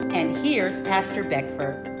And here's Pastor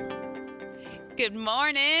Beckford. Good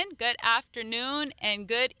morning, good afternoon, and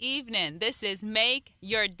good evening. This is Make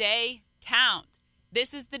Your Day Count.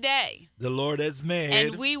 This is the day the Lord has made,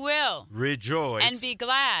 and we will rejoice and be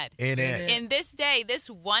glad in it. in this day, this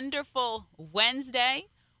wonderful Wednesday.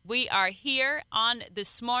 We are here on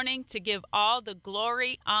this morning to give all the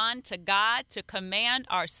glory on to God, to command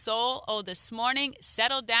our soul. Oh, this morning,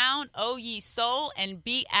 settle down, O ye soul, and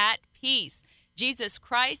be at peace. Jesus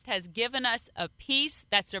Christ has given us a peace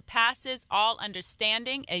that surpasses all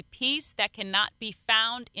understanding, a peace that cannot be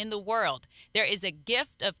found in the world. There is a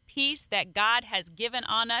gift of peace that God has given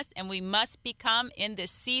on us, and we must become in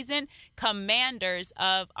this season commanders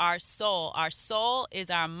of our soul. Our soul is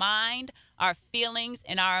our mind, our feelings,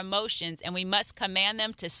 and our emotions, and we must command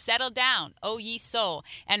them to settle down, O ye soul,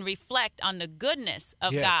 and reflect on the goodness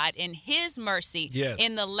of God and His mercy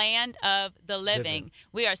in the land of the living.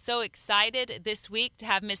 We are so excited this week to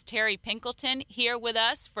have Miss Terry Pinkleton here with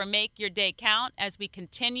us for Make Your Day Count as we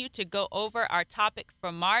continue to go over our topic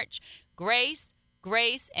for March, grace,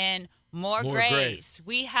 and more grace.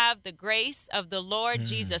 We have the grace of the Lord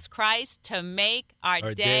Jesus Christ to make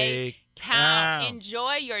our day count.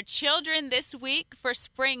 Enjoy your children this week for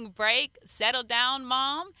spring break. Settle down,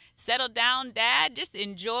 Mom. Settle down, Dad. Just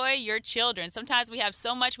enjoy your children. Sometimes we have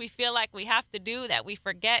so much we feel like we have to do that we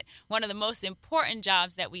forget one of the most important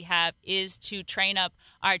jobs that we have is to train up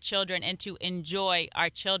our children and to enjoy our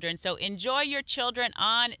children. So enjoy your children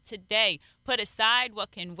on today. Put aside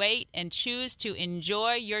what can wait and choose to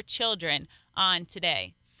enjoy your children on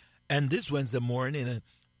today. And this Wednesday morning,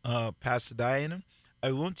 Pastor Diana,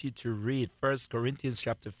 I want you to read 1 Corinthians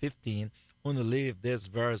chapter 15. I want to leave this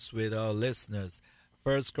verse with our listeners.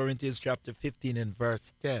 1 Corinthians chapter 15 and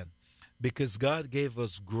verse 10. Because God gave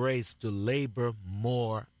us grace to labor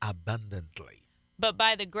more abundantly. But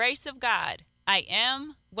by the grace of God, I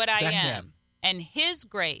am what I am. And His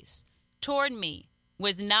grace toward me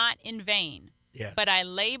was not in vain. But I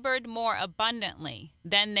labored more abundantly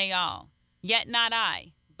than they all. Yet not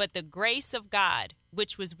I, but the grace of God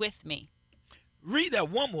which was with me. Read that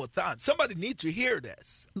one more time. Somebody needs to hear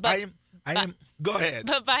this. Go ahead.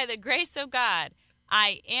 But by the grace of God,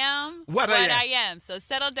 I am what I am. So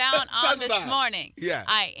settle down on this morning. Yeah.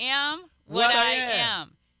 I am what I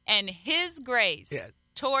am. And His grace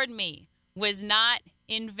toward me was not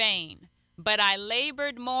in vain. But I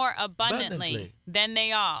labored more abundantly than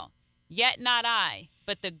they all. Yet not I,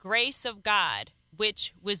 but the grace of God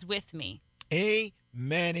which was with me.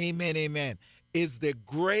 Amen, amen, amen. It's the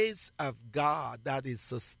grace of God that is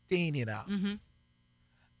sustaining us. Mm-hmm.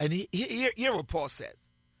 And here what Paul says.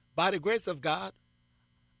 By the grace of God,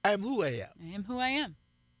 I am who I am. I am who I am.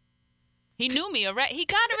 He knew me already.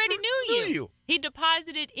 God already knew you. He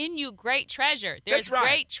deposited in you great treasure. There's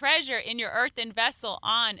great treasure in your earthen vessel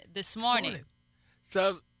on this morning.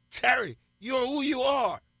 So, Terry, you're who you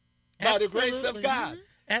are by the grace of God. Mm-hmm.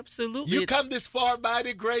 Absolutely. You come this far by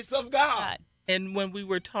the grace of God. And when we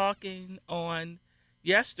were talking on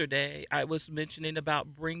yesterday, I was mentioning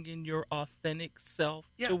about bringing your authentic self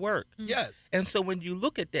to work. Yes. And so when you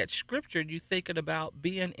look at that scripture, you're thinking about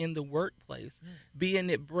being in the workplace, being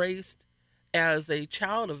embraced as a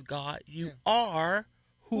child of God. You are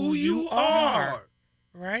who you are.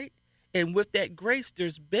 Right? And with that grace,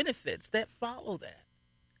 there's benefits that follow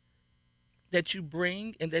that you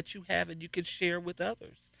bring and that you have and you can share with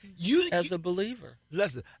others as a believer.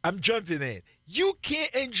 Listen, I'm jumping in. You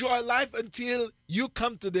can't enjoy life until you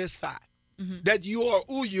come to this fact that you are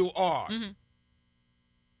who you are. Mm-hmm.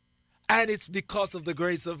 And it's because of the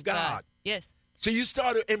grace of God. Yes. So you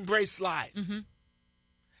start to embrace life. Mm-hmm.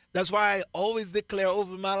 That's why I always declare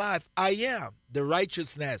over my life, I am the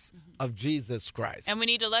righteousness of Jesus Christ. And we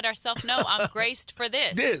need to let ourselves know, I'm graced for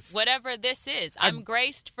this. Whatever this is, I'm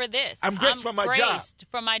graced for this. I'm graced for my job. Graced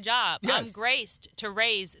for my job. Yes. I'm graced to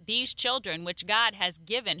raise these children, which God has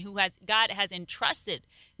given, God has entrusted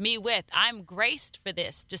me with. I'm graced for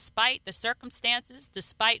this. Despite the circumstances,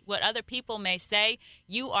 despite what other people may say,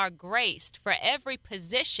 you are graced for every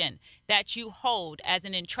position that you hold as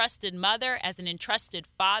an entrusted mother, as an entrusted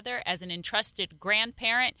father, as an entrusted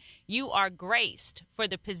grandparent. You are graced for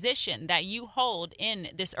the position that you hold in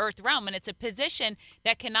this earth realm. And it's a position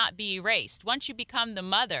that cannot be erased. Once you become the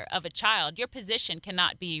mother of a child, your position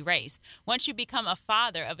cannot be erased. Once you become a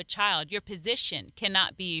father of a child, your position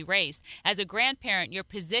cannot be erased. As a grandparent, your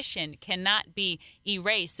position cannot be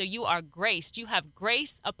erased. So you are graced. You have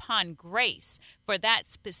grace upon grace for that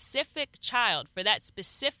specific child, for that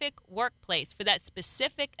specific workplace, for that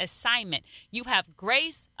specific assignment. You have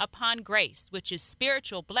grace upon grace, which is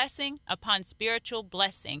spiritual blessing upon spiritual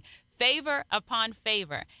blessing, favor upon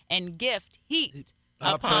favor, and gift heaped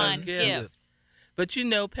upon gift. But you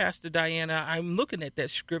know, Pastor Diana, I'm looking at that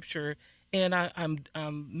scripture and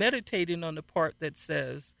I'm meditating on the part that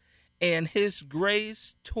says, and his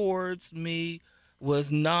grace towards me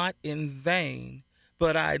was not in vain,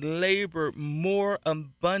 but I labored more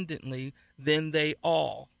abundantly than they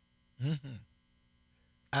all. Mm-hmm.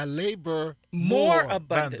 I labor more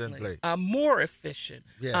abundantly. I'm more efficient.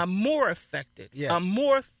 Yes. I'm more effective. Yes. I'm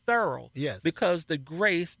more thorough. Yes. Because the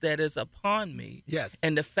grace that is upon me, yes,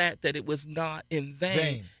 and the fact that it was not in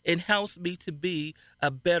vain, it helps me to be a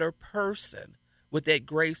better person with that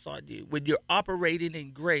grace on you. When you're operating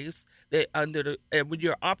in grace, when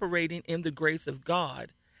you're operating in the grace of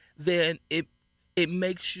God, then it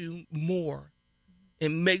makes you more. It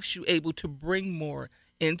makes you able to bring more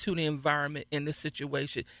into the environment, in the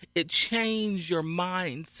situation. It changes your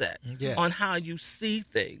mindset on how you see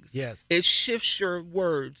things. Yes. It shifts your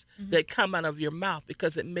words that come out of your mouth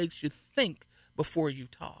because it makes you think before you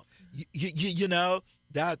talk. You know,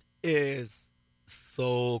 that is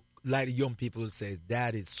so, like young people say,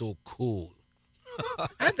 that is so cool.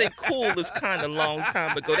 I think cool is kind of a long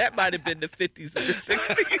time ago. That might have been the 50s and the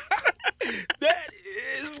 60s. That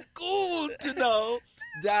is cool to know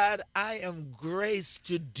that I am graced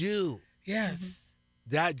to do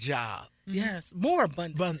that job. Yes, more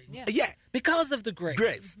abundantly. Yeah. Because of the grace.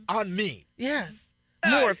 Grace on me. Yes.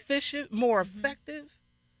 More efficient, more effective.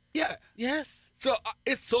 Yeah. Yes. So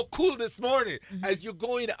it's so cool this morning as you're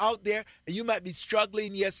going out there and you might be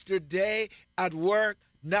struggling yesterday at work.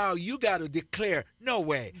 Now you got to declare, no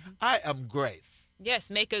way, I am grace.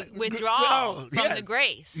 Yes, make a withdrawal from the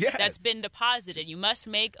grace Yes. that's been deposited. You must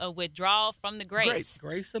make a withdrawal from the grace.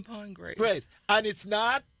 Grace upon grace. Grace. And it's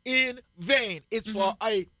not in vain. It's for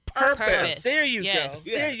a purpose. There you Yes.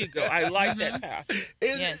 go. There you go. I like that passage.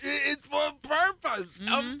 It's for a purpose.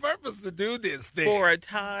 On purpose to do this thing. For a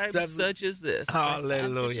time such as this.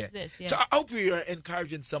 Hallelujah. Such as this, yes. So I hope we are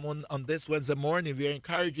encouraging someone on this Wednesday morning. We are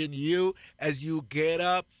encouraging you as you get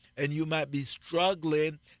up and you might be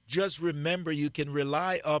struggling. Just remember you can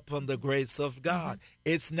rely upon the grace of God.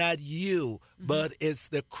 It's not you, but it's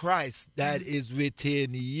the Christ that is within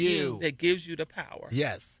you. That gives you the power.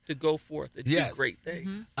 Yes. To go forth and do great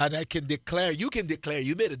things. And I can declare, you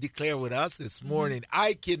made a declare with us this morning,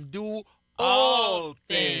 I can do all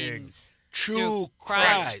things through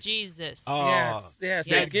Christ Jesus. Yes.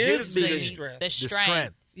 That gives me the strength. The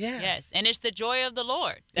strength. Yes. And it's the joy of the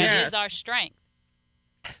Lord. That is our strength.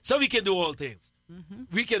 So we can do all things.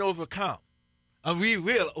 We can overcome. And we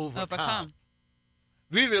will overcome.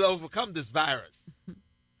 We will overcome this virus.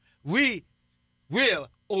 We will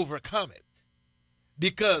overcome it.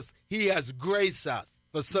 Because he has graced us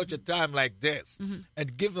for such a time like this.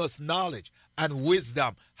 And given us knowledge and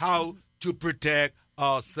wisdom how to protect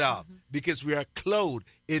ourselves. Because we are clothed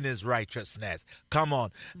in his righteousness. Come on.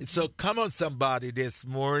 So come on, somebody, this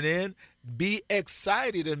morning. Be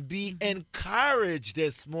excited and be encouraged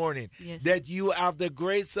this morning that you have the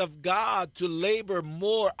grace of God to labor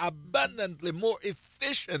more abundantly, more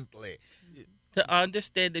efficiently. To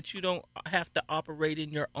understand that you don't have to operate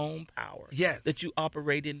in your own power. Yes. That you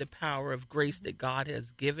operate in the power of grace that God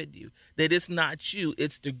has given you. That it's not you,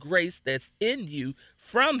 it's the grace that's in you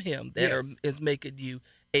from him that is making you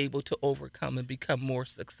able to overcome and become more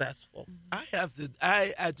successful. I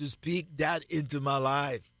had to speak that into my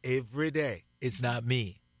life every day. It's not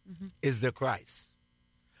me. It's the Christ.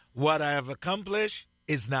 What I have accomplished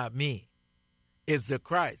is not me. It's the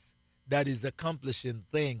Christ that is accomplishing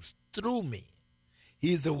things through me.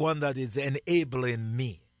 He's the one that is enabling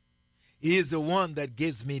me. He is the one that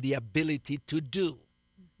gives me the ability to do.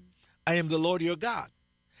 I am the Lord your God.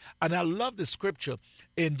 And I love the scripture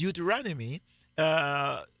in Deuteronomy,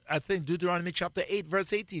 I think Deuteronomy chapter 8,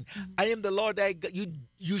 verse 18. I am the Lord,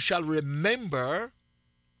 you shall remember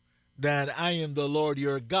that I am the Lord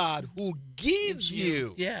your God who gives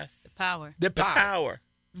you the power. The power.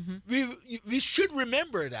 Mm-hmm. We should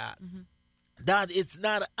remember that. That it's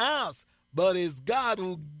not us, but it's God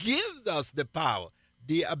who gives us the power,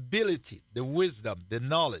 the ability, the wisdom, the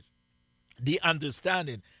knowledge, the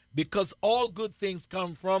understanding. Because all good things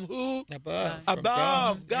come from who?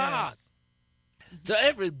 Above God. Yes. So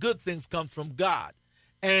every good thing comes from God.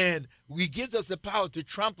 And he gives us the power to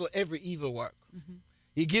trample every evil work.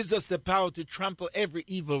 He gives us the power to trample every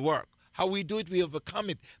evil work. How we do it, we overcome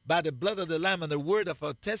it by the blood of the Lamb and the word of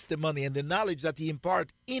our testimony and the knowledge that he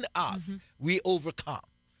imparts in us. We overcome.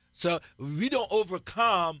 So we don't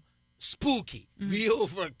overcome spooky. We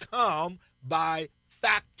overcome by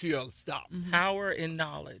factual stuff. Power and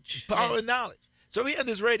knowledge. Power and knowledge. So we on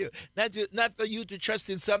this radio, not for you to trust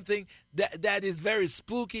in something that is very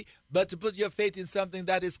spooky, but to put your faith in something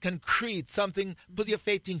that is concrete, put your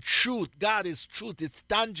faith in truth. God is truth. It's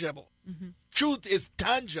tangible. Truth is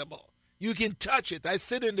tangible. You can touch it. I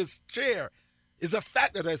sit in this chair. It's a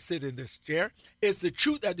fact that I sit in this chair. It's the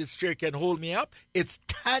truth that this chair can hold me up. It's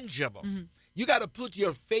tangible. You got to put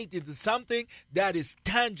your faith into something that is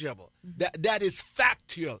tangible, that is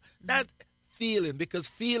factual, not feeling, because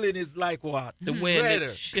feeling is like what? The wind Weather.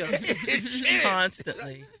 it shifts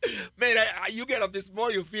constantly. Man, you get up this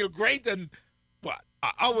morning, you feel great, and what?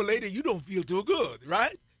 An hour later, you don't feel too good,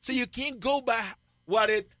 right? So you can't go by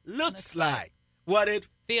what it looks like, what it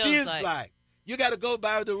feels like. You got to go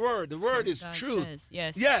by the word. The word is God truth. says,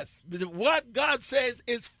 yes. Yes. What God says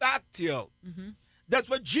is factual.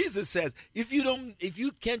 That's what Jesus says. If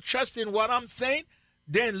you can't trust in what I'm saying,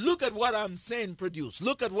 then look at what I'm saying produce.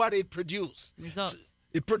 Look at what it produced. Results. So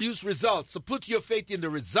it produced results. So put your faith in the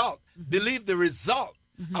result. Believe the result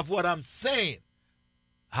of what I'm saying.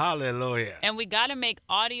 Hallelujah. And we got to make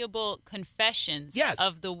audible confessions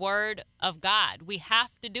of the word of God. We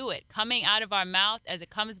have to do it. Coming out of our mouth as it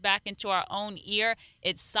comes back into our own ear,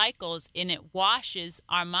 it cycles and it washes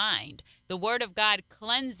our mind. The word of God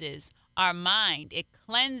cleanses our mind. It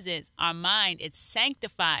cleanses our mind. It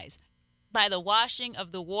sanctifies by the washing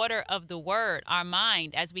of the water of the word, our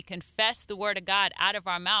mind, as we confess the word of God out of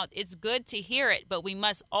our mouth. It's good to hear it, but we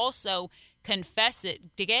must also confess it.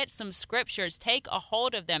 To get some scriptures, take a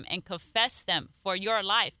hold of them and confess them for your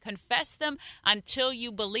life. Confess them until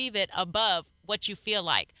you believe it above what you feel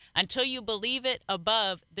like, until you believe it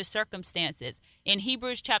above the circumstances. In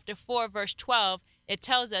Hebrews chapter 4, verse 12, it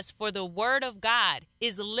tells us, for the word of God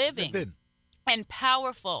is living and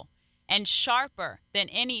powerful and sharper than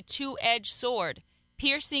any two-edged sword,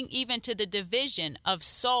 piercing even to the division of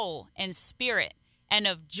soul and spirit, and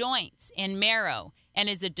of joints and marrow, and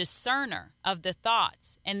is a discerner of the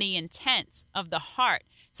thoughts and the intents of the heart.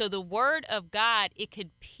 So the word of God, it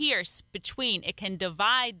could pierce between, it can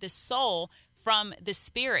divide the soul from the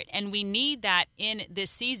spirit. And we need that in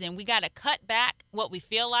this season. We got to cut back what we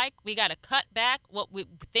feel like. We got to cut back what we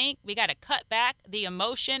think. We got to cut back the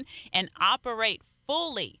emotion and operate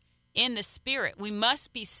fully in the spirit. We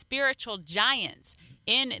must be spiritual giants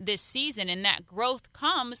in this season, and that growth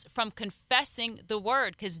comes from confessing the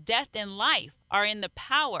word, because death and life are in the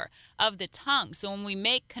power of the tongue. So when we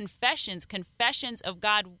make confessions of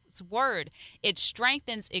God's word, it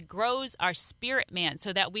strengthens, it grows our spirit man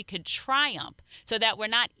so that we could triumph, so that we're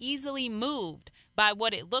not easily moved by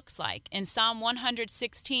what it looks like. In Psalm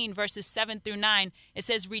 116, verses 7 through 9, it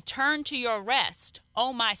says, return to your rest,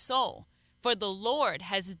 O my soul, for the Lord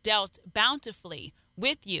has dealt bountifully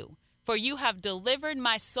with you. For you have delivered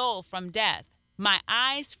my soul from death, my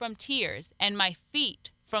eyes from tears, and my feet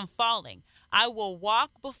from falling. I will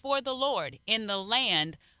walk before the Lord in the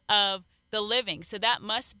land of the living. So that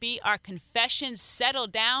must be our confession. Settle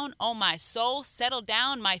down, oh my soul, settle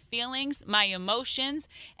down my feelings, my emotions,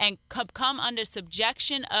 and come under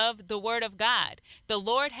subjection of the word of God. The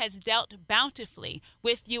Lord has dealt bountifully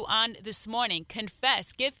with you on this morning.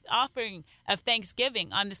 Confess, give offering of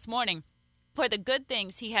thanksgiving on this morning for the good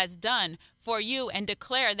things he has done for you, and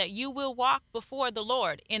declare that you will walk before the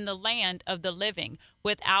Lord in the land of the living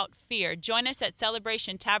without fear. Join us at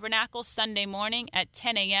Celebration Tabernacle Sunday morning at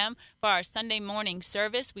 10 a.m. for our Sunday morning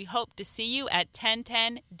service. We hope to see you at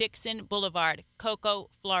 1010 Dixon Boulevard, Cocoa,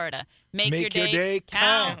 Florida. Make your day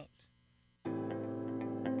count.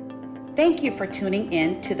 Thank you for tuning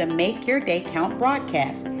in to the Make Your Day Count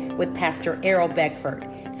broadcast with Pastor Errol Beckford,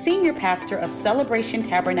 Senior Pastor of Celebration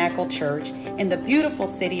Tabernacle Church in the beautiful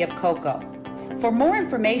city of Cocoa. For more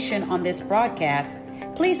information on this broadcast,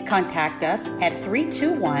 please contact us at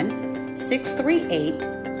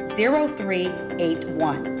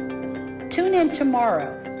 321-638-0381. Tune in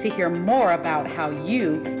tomorrow to hear more about how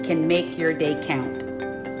you can make your day count.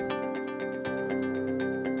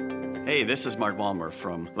 Hey, this is Mark Walmer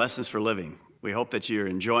from Lessons for Living. We hope that you're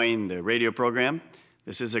enjoying the radio program.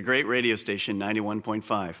 This is a great radio station,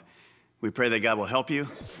 91.5. We pray that God will help you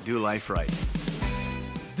do life right.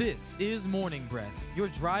 This is Morning Breath, your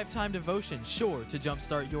drive time devotion sure to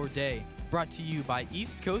jumpstart your day. Brought to you by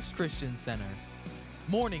East Coast Christian Center.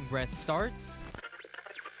 Morning Breath starts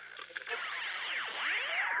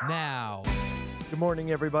now. Good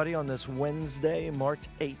morning, everybody, on this Wednesday, March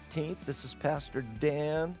 18th. This is Pastor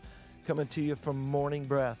Dan coming to you from Morning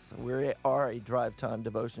Breath. We are a drive time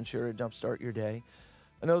devotion sure to jumpstart your day.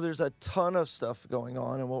 I know there's a ton of stuff going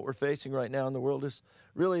on, and what we're facing right now in the world is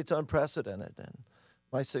really, it's unprecedented. And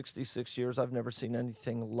my 66 years, I've never seen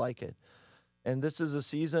anything like it. And this is a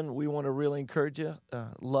season we want to really encourage you,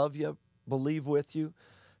 love you, believe with you.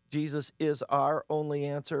 Jesus is our only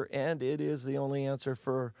answer, and it is the only answer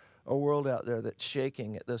for a world out there that's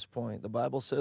shaking at this point. The Bible says